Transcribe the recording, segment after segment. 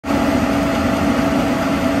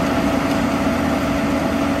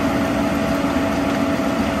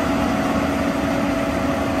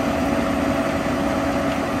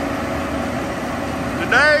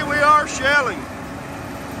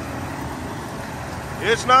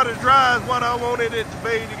It's not as dry as what I wanted it to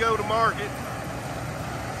be to go to market,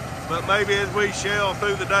 but maybe as we shell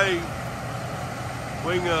through the day,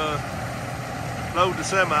 we can load the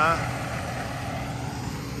semi.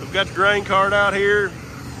 We've got the grain cart out here.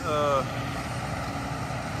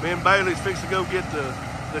 Me and Bailey's fixing to go get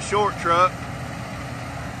the short truck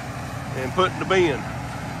and put in the bin.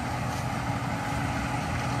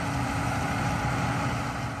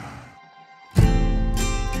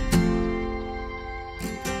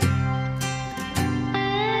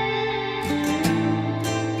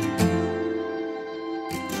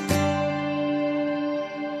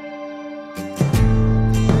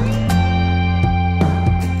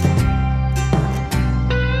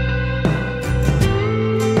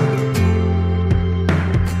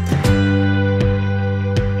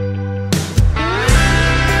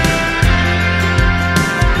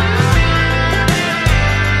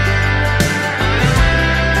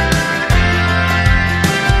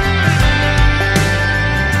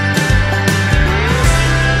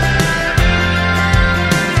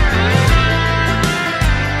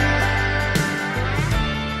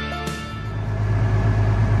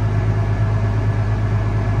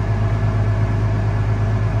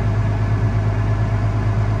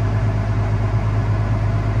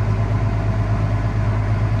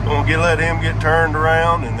 Let him get turned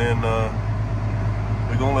around, and then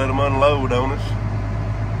we're gonna let him unload on us.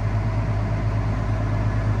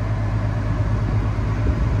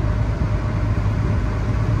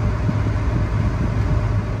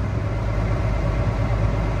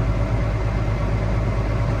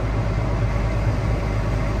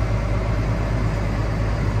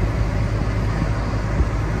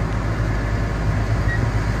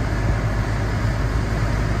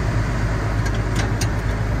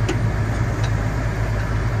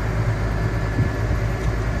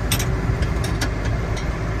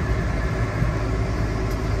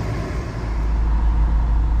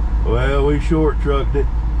 Well, we short trucked it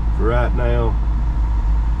for right now.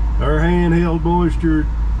 Our handheld moisture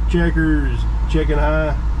checkers checking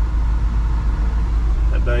high.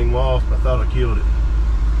 That dang wasp, I thought I killed it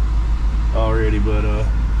already, but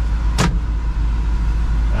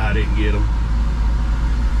I didn't get him.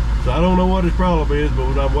 So I don't know what his problem is,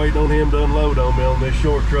 but I'm waiting on him to unload on me on this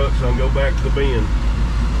short truck so I can go back to the bin.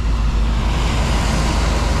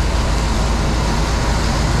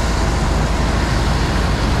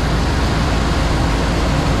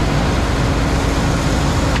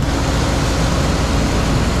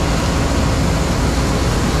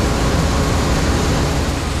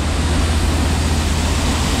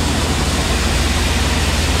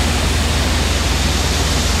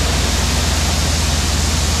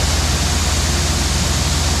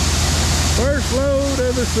 First load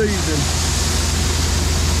of the season.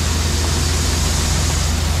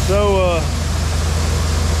 So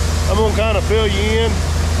I'm gonna kind of fill you in.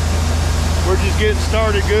 We're just getting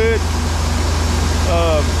started good.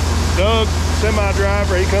 Doug,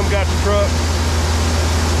 semi-driver, he come got the truck.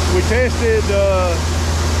 We tested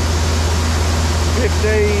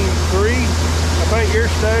 15.3, I think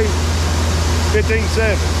yesterday,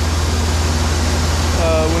 15.7.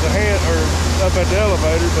 With a hand, or up at the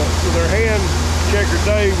elevator, but with our hand checker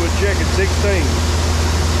day was checking 16.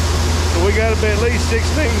 So we got to be at least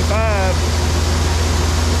 16.5.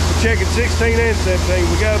 We're checking 16 and 17.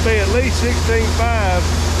 We got to be at least 16.5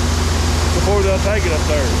 before they'll take it up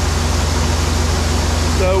there.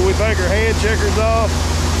 So we think our hand checker's off,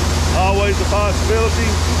 always a possibility.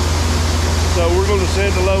 So we're going to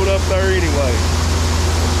send the load up there anyway.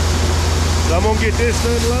 So I'm going to get this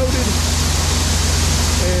unloaded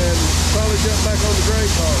and probably jump back on the grain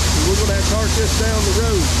cart. So we're going to have to cart this down the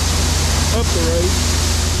road, up the road.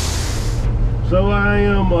 So I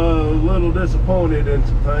am a little disappointed in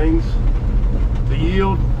some things. The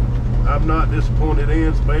yield, I'm not disappointed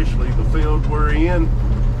in, especially the field we're in.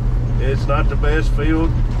 It's not the best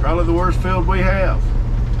field, probably the worst field we have.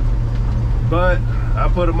 But I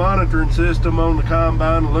put a monitoring system on the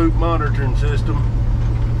combine, a loop monitoring system,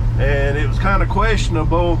 and it was kind of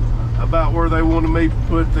questionable about where they wanted me to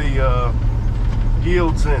put the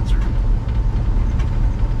yield sensor.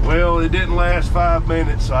 Well, it didn't last 5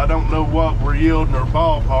 minutes, so I don't know what we're yielding, or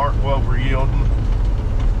ballpark what we're yielding.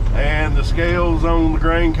 And the scales on the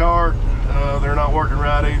grain cart, they're not working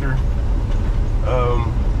right either.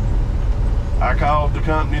 I called the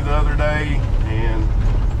company the other day, and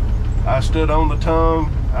I stood on the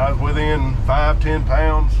tongue. I was within 5-10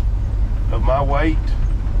 pounds of my weight,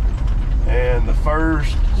 and the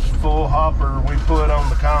first full hopper we put on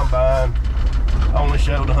the combine only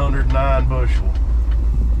showed 109 bushel.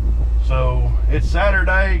 So it's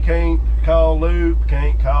Saturday, call loop,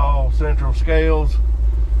 can't call central scales.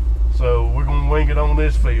 So we're gonna wing it on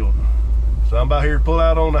this field. So I'm about here to pull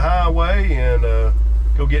out on the highway and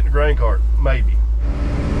go get in the grain cart, maybe.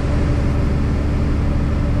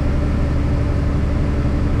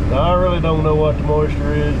 Now, I really don't know what the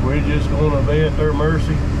moisture is. We're just gonna be at their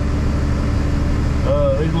mercy.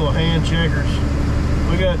 These little hand checkers,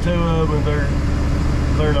 we got 2 of them, and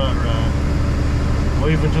they're not right.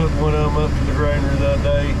 We even took one of them up to the granary the other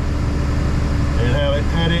day and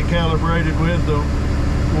had it calibrated with the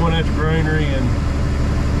one at the granary. And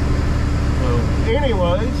so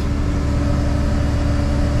anyways,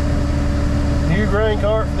 new grain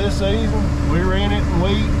cart for this season. We ran it in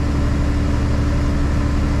wheat,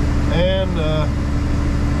 and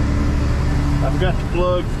I've got the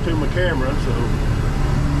plug to my camera, so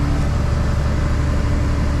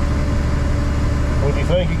when you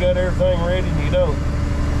think you got everything ready and you don't.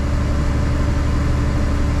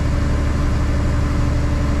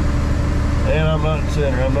 And I'm not in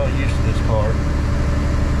center, I'm not used to this cart.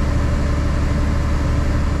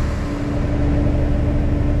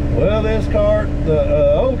 Well, this cart,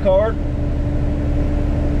 the old cart,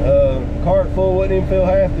 cart full wouldn't even fill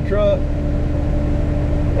half the truck.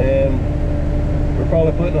 And we're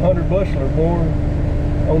probably putting 100 bushel or more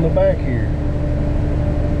on the back here.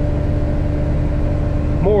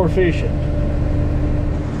 More efficient.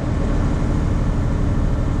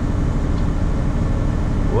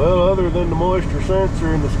 Well, other than the moisture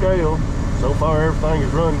sensor and the scale, so far everything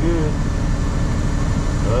has run good.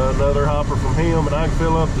 Another hopper from him, and I can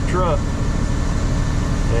fill up the truck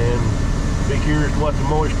and be curious what the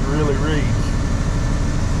moisture really reads.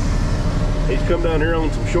 He's come down here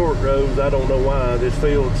on some short rows. I don't know why. This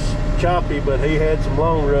field's choppy, but he had some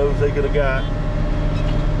long rows he could have got.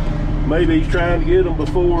 Maybe he's trying to get them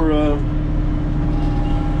before dark.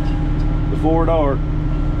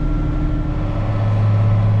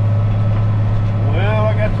 Well,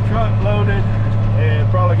 I got the truck loaded and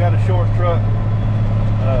probably got a short truck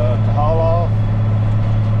to haul off.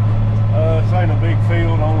 This ain't a big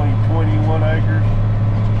field, only 21 acres.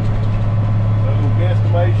 So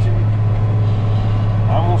guesstimation,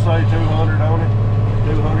 I'm gonna say 200 on it,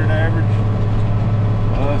 200 average.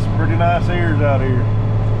 Some pretty nice ears out here.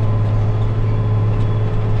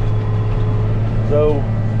 So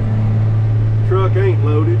truck ain't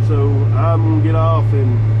loaded, so I'm gonna get off of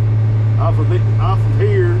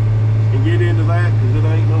here and get into that, because it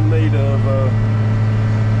ain't no need of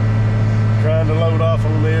trying to load off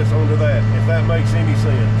on this onto that, if that makes any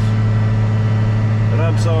sense. And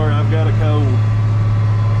I'm sorry, I've got a cold.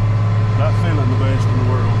 Not feeling the best in the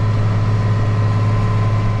world.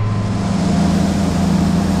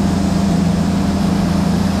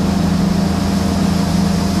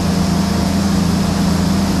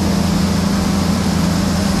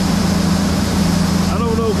 I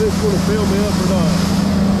don't know if it's going to fill me up or not.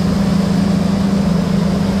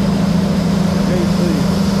 I can't see.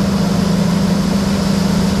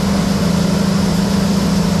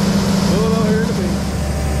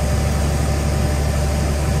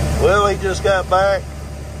 Well, he just got back.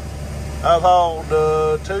 I've hauled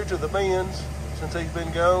 2 to the bins since he's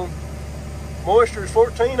been gone. Moisture is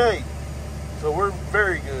 14.8, so we're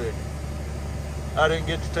very good. I didn't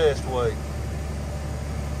get the test weight.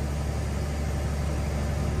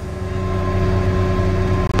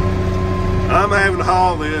 I'm having to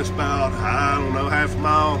haul this about, I don't know, half a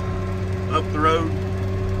mile up the road.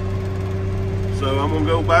 So I'm gonna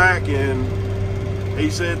go back, and he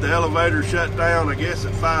said the elevator shut down, I guess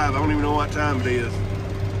at 5. I don't even know what time it is.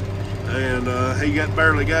 And he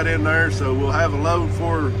barely got in there, so we'll have a load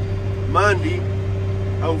for Monday,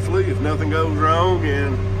 hopefully, if nothing goes wrong,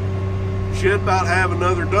 and should about have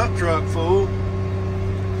another dump truck full.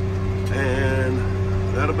 And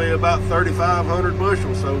that'll be about 3,500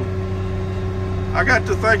 bushels. So I got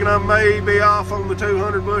to thinking I may be off on the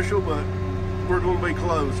 200 bushel, but we're gonna be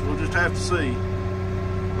close. We'll just have to see.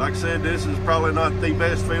 Like I said, this is probably not the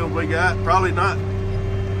best field we got. Probably not,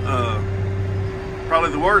 probably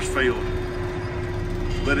the worst field.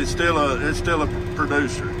 But it's still a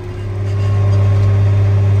producer.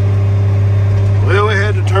 Well, we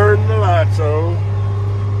had to turn the lights on.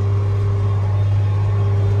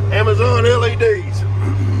 Amazon LEDs.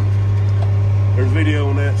 There's video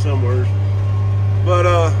on that somewhere. But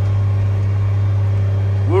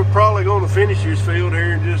we're probably going to finish this field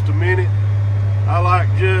here in just a minute. I like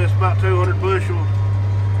just about 200 bushel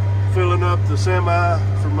filling up the semi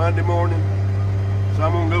for Monday morning. So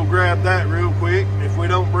I'm gonna go grab that real quick. If we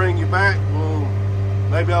don't bring you back, well,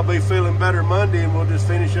 maybe I'll be feeling better Monday, and we'll just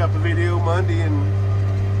finish up the video Monday and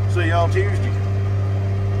see y'all Tuesday.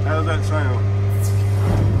 How's that sound?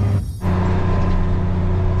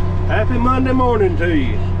 Happy Monday morning to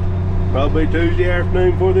you. Probably Tuesday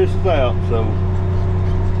afternoon before this is out, so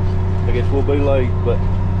I guess we'll be late, but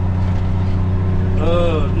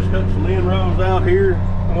just cut some inroads out here,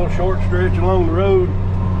 a little short stretch along the road,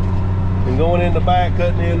 and going in the back,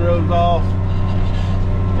 cutting the inroads off,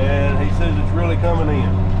 and he says it's really coming in.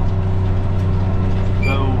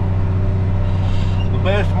 So the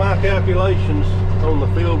best of my calculations on the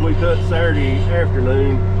field we cut Saturday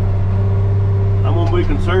afternoon, I'm going to be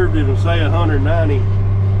conservative and say 190,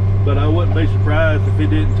 but I wouldn't be surprised if it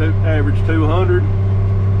didn't average 200.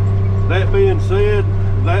 That being said,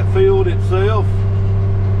 that field itself,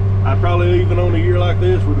 I probably, even on a year like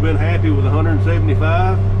this, would have been happy with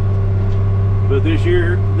 175. But this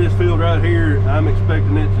year, this field right here, I'm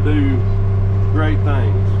expecting it to do great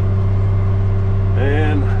things.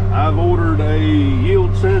 And I've ordered a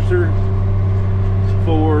yield sensor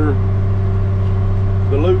for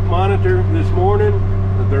the loop monitor this morning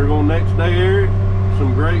that they're going to next day air it.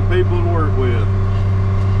 Some great people to work with,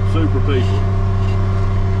 super people.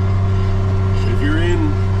 If you're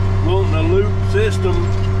in wanting a loop system,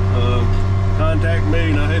 contact me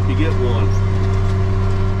and I'll help you get one.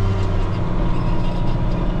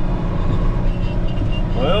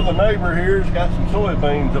 Well, the neighbor here's got some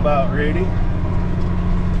soybeans about ready,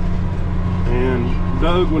 and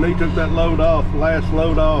Doug, when he took that load off, last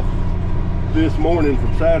load off this morning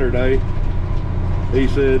from Saturday, he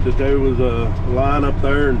said that there was a line up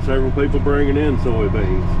there and several people bringing in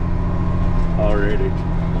soybeans already.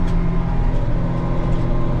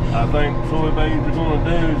 I think soybeans are going to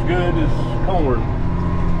do as good as corn.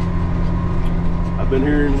 I've been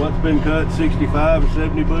hearing what's been cut 65 and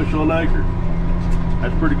 70 bushel an acre.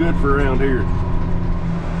 That's pretty good for around here.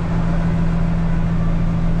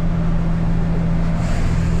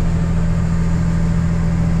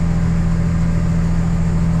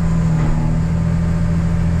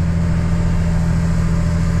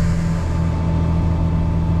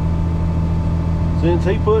 Since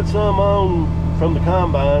he put some on from the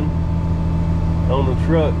combine on the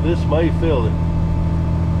truck, this may fill it.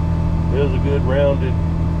 There's a good rounded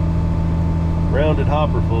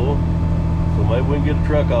hopper full, so maybe we can get a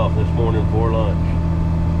truck off this morning before lunch.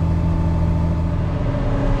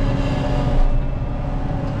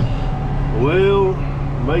 Well,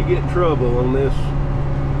 may get in trouble on this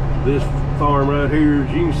farm right here.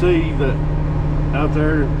 As you can see, that out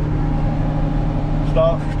there,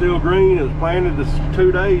 stalks are still green. It was planted this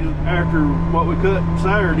 2 days after what we cut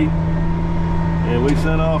Saturday, and we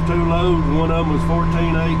sent off 2 loads. One of them was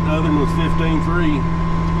 14.8, the other one was 15.3.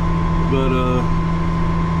 But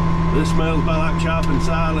this smells about like chopping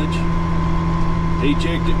silage. He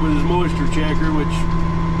checked it with his moisture checker, which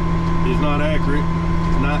is not accurate,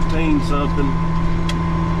 19 something.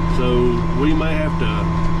 So we may have to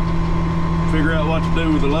figure out what to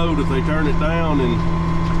do with the load if they turn it down and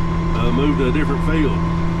move to a different field.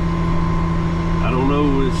 I don't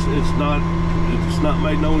know. It's not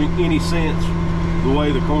made any sense the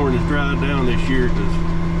way the corn is dried down this year, because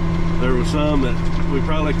there was some that we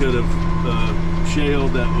probably could have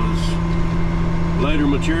shelled that was later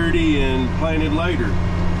maturity and planted later.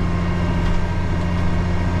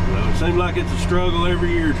 Well, it seems like it's a struggle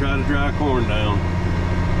every year to try to dry corn down.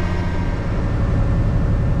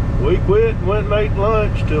 We quit and went and ate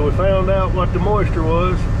lunch till we found out what the moisture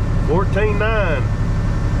was. 14.9.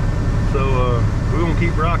 So we're gonna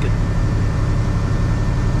keep rocking.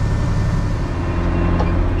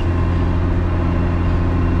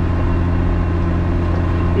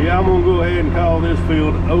 Yeah, I'm gonna go ahead and call this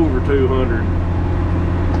field over 200.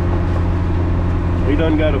 He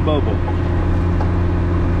done got a bubble.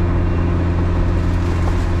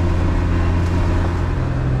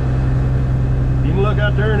 You can look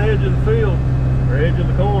out there in the edge of the field, or edge of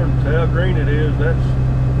the corn, see how green it is. That's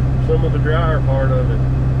some of the drier part of it.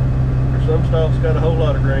 There's some stalks got a whole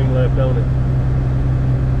lot of green left on it.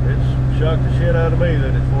 It's shocked the shit out of me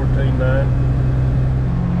that it's 14.9.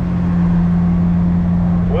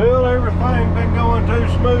 Well, everything been going too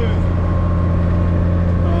smooth.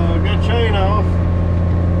 Got chain off.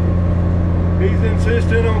 He's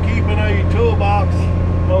insisting on keeping a toolbox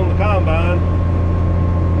on the combine.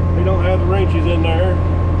 He don't have the wrenches in there.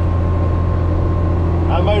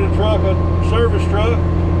 I made a truck a service truck.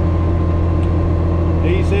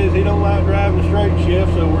 He says he don't like driving the straight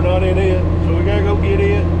shift, so we're not in it. So we gotta go get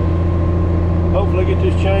it. Hopefully get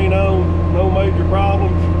this chain on, no major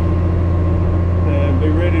problems, and be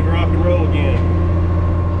ready to rock and roll again.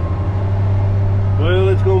 Well,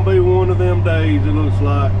 it's gonna be one of them days, it looks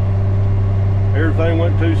like. Everything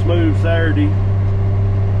went too smooth Saturday.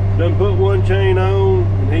 Done put one chain on,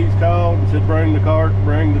 and he's called and said bring the cart,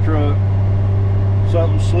 bring the truck.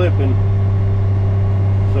 something's slipping.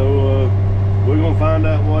 So we're gonna find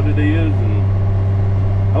out what it is,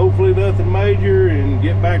 and hopefully nothing major, and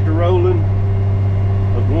get back to rolling.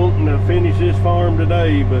 I'm wanting to finish this farm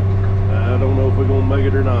today, but I don't know if we're gonna make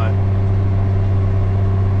it or not.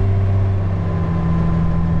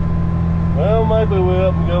 Well, maybe we're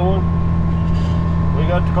up and going. We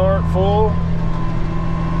got the cart full.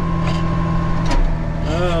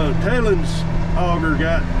 Tailings auger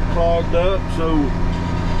got clogged up, so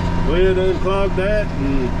we had unclogged that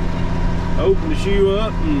and opened the shoe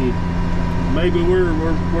up, and maybe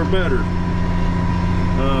we're better.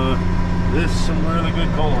 This is some really good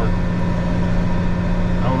corn.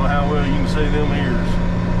 I don't know how well you can see them ears,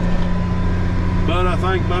 but I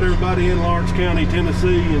think about everybody in Lawrence County,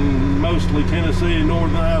 Tennessee, and mostly Tennessee and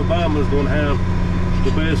northern Alabama is going to have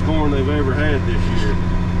the best corn they've ever had this year.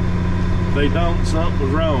 If they don't, something's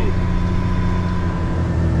wrong.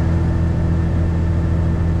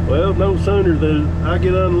 Well, no sooner than I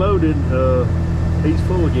get unloaded, he's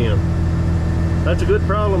full again. That's a good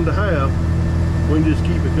problem to have. We can just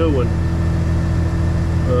keep it going.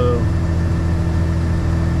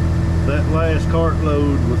 That last cart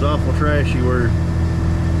load was awful trashy, where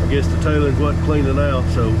I guess the tailings wasn't cleaning out,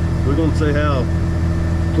 so we're going to see how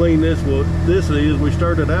clean this is. We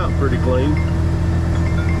started out pretty clean.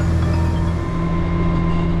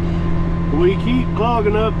 We keep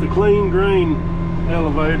clogging up the clean grain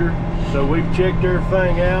elevator, so we've checked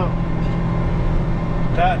everything out,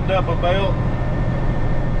 tightened up a belt,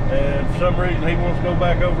 and for some reason he wants to go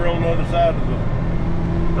back over on the other side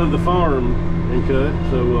of the farm and cut.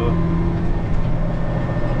 So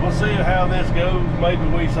we'll see how this goes. Maybe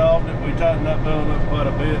we solved it. We tightened that belt up quite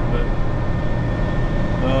a bit, but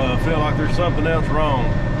I feel like there's something else wrong.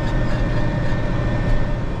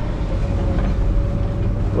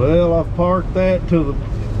 Well, I've parked that till the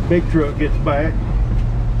big truck gets back.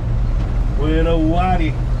 With old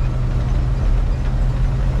Whitey.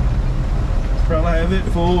 Probably have it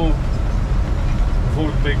full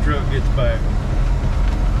before the big truck gets back.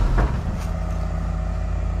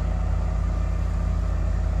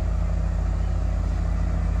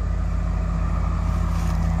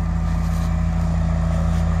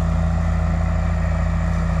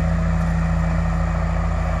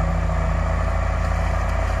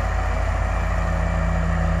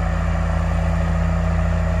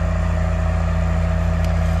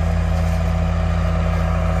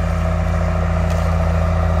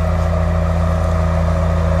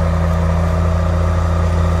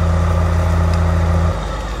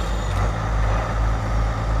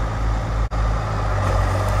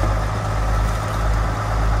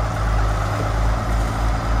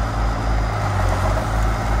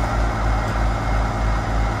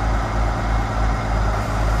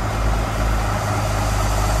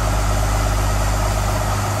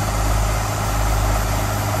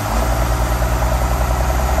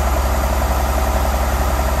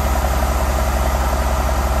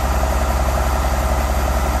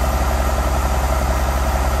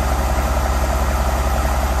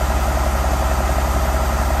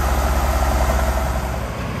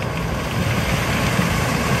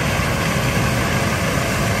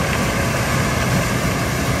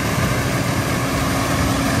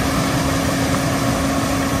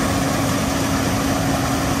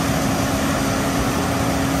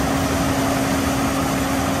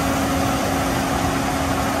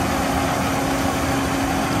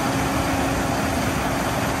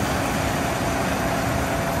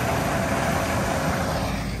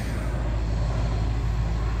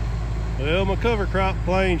 Well, my cover crop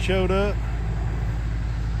plane showed up.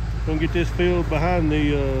 Gonna get this filled behind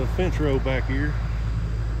the fence row back here.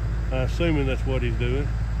 I'm assuming that's what he's doing.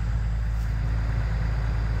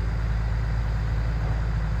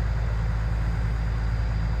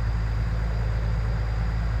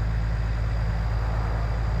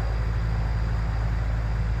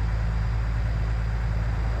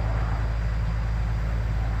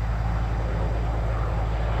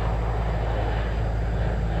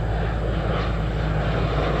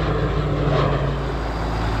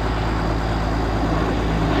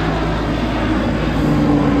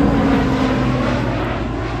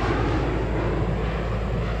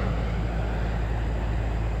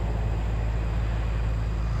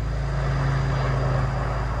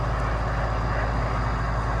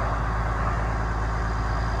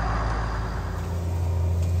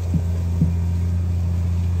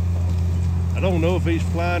 I don't know if he's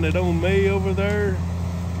flying it on me over there,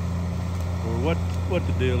 or what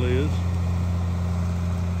the deal is,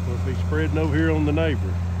 or if he's spreading over here on the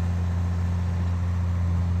neighbor.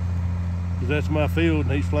 Because that's my field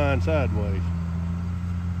and he's flying sideways.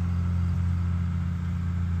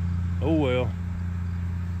 Oh well.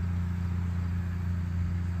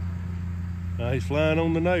 Now he's flying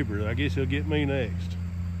on the neighbor. I guess he'll get me next.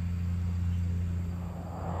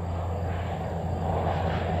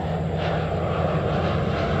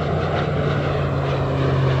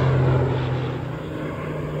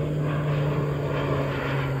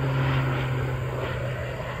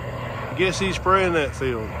 I guess he's spraying that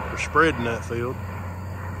field, or spreading that field.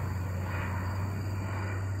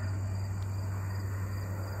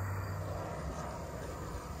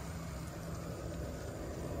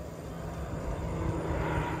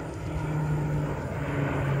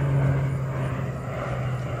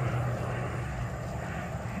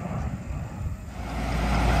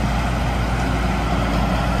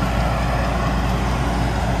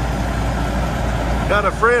 Got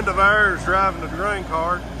a friend of ours driving the grain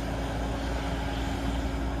cart.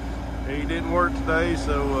 He didn't work today,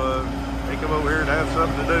 so he come over here to have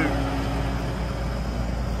something to do.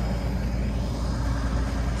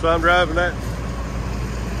 So I'm driving that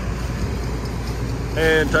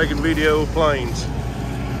and taking video of planes.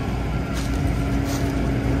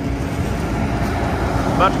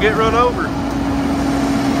 About to get run over.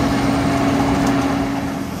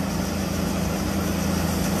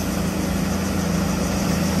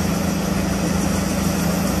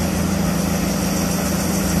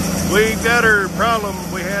 We got our problem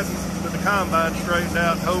we had with the combine straightened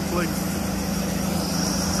out, hopefully.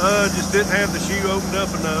 Just didn't have the shoe opened up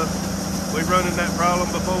enough. We've run into that problem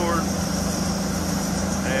before.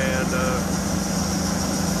 And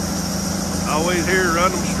always here,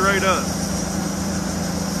 run them straight up.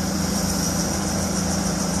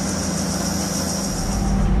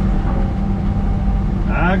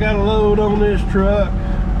 I got a load on this truck.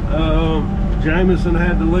 Jameson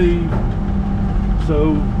had to leave,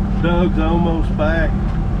 so Doug's almost back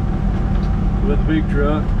with the big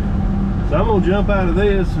truck. So I'm gonna jump out of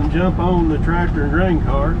this and jump on the tractor and grain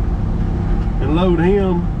cart and load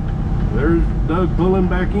him. There's Doug pulling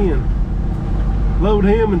back in. Load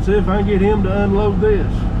him and see if I can get him to unload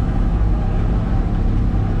this.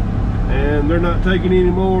 And they're not taking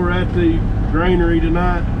any more at the granary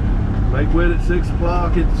tonight. They quit at 6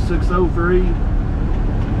 o'clock. It's 6:03.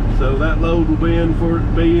 So that load will be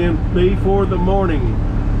for the morning.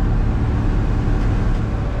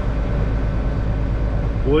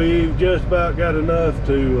 We've just about got enough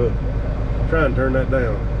to try and turn that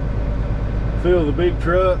down. Fill the big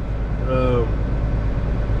truck.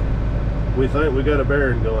 We think we got a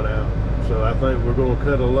bearing going out, so I think we're going to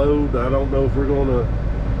cut a load. I don't know if we're going to.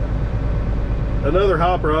 Another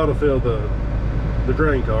hopper ought to fill the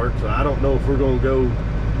grain cart, so I don't know if we're going to go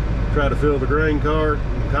try to fill the grain cart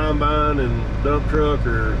and combine and dump truck,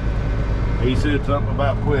 or he said something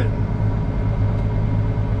about quitting.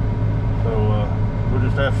 So we'll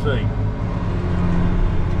just have to see.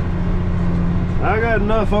 I got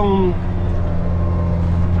enough on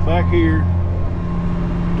back here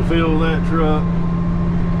to fill that truck.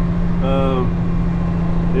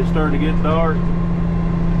 It's starting to get dark.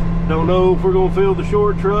 Don't know if we're gonna fill the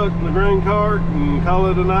short truck and the grain cart and call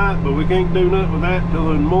it a night, but we can't do nothing with that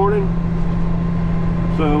till in the morning.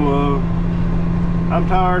 So I'm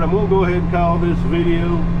tired. I'm gonna go ahead and call this a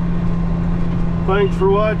video. Thanks for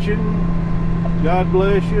watching. God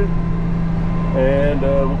bless you, and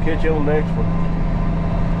we'll catch you on the next one.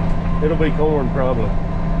 It'll be corn probably.